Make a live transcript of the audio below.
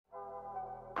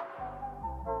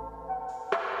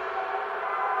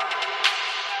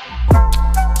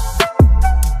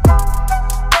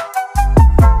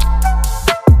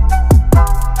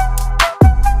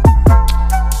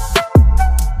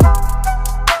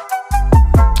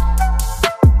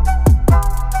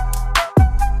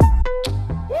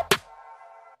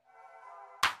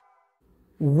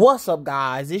What's up,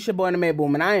 guys? It's your boy Anime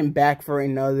Boom, and I am back for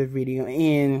another video.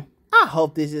 And I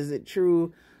hope this isn't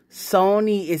true.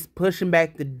 Sony is pushing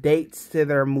back the dates to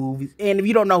their movies. And if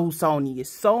you don't know who Sony is,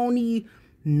 Sony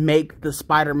make the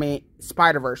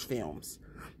Spider-Verse films,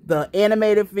 the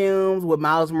animated films with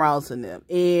Miles Morales in them.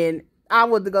 And I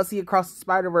went to go see Across the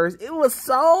Spider-Verse. It was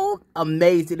so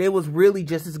amazing. It was really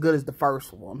just as good as the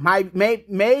first one.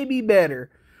 Maybe better.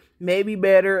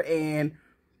 And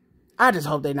I just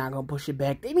hope they're not going to push it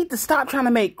back. They need to stop trying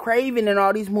to make Kraven and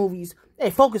all these movies.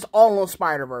 They focus all on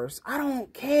Spider-Verse. I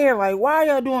don't care. Like, why are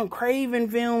y'all doing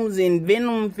Kraven films and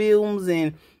Venom films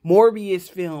and Morbius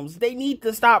films? They need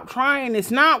to stop trying. It's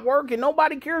not working.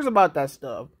 Nobody cares about that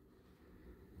stuff.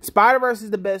 Spider-Verse is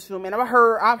the best film. And I've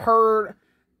heard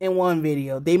in one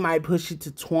video, they might push it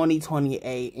to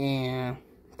 2028. And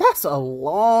that's a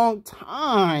long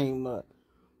time.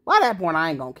 By that point,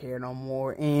 I ain't gonna care no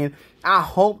more. And I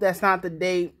hope that's not the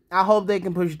date. I hope they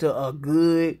can push it to a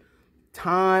good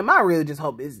time. I really just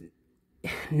hope it's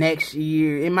next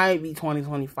year. It might be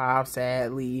 2025,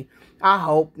 sadly. I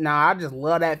hope. I just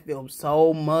love that film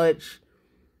so much.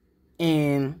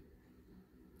 And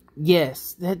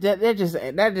yes, that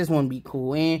just wouldn't be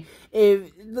cool. And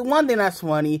if the one thing that's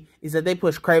funny is that they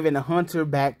pushed Kraven the Hunter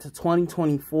back to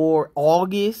 2024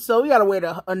 August. So we gotta wait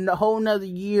a whole nother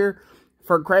year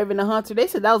for Kraven the Hunter. They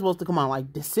said that was supposed to come out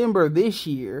like December this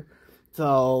year.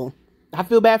 So I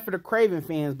feel bad for the Kraven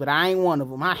fans, but I ain't one of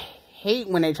them. I hate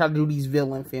when they try to do these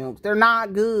villain films. They're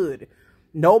not good.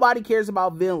 Nobody cares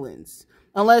about villains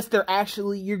unless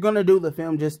you're gonna do the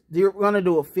film. You're gonna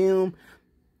do a film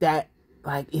that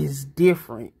is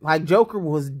different. Like Joker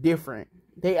was different.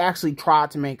 They actually tried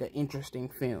to make an interesting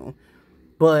film.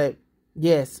 But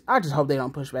yes, I just hope they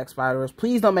don't push back Spider-Verse.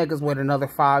 Please don't make us wait another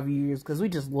 5 years, because we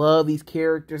just love these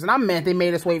characters. And I meant they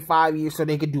made us wait 5 years so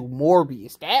they could do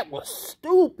Morbius. That was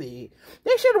stupid.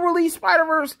 They should have released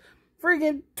Spider-Verse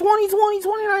freaking 2020,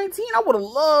 2019. I would have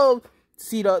loved to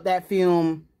see that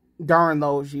film during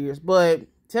those years. But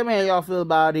tell me how y'all feel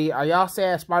about it. Are y'all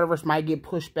sad Spider-Verse might get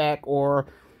pushed back, or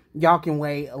y'all can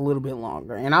wait a little bit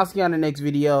longer? And I'll see you on the next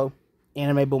video.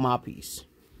 Anime Boom out. Peace.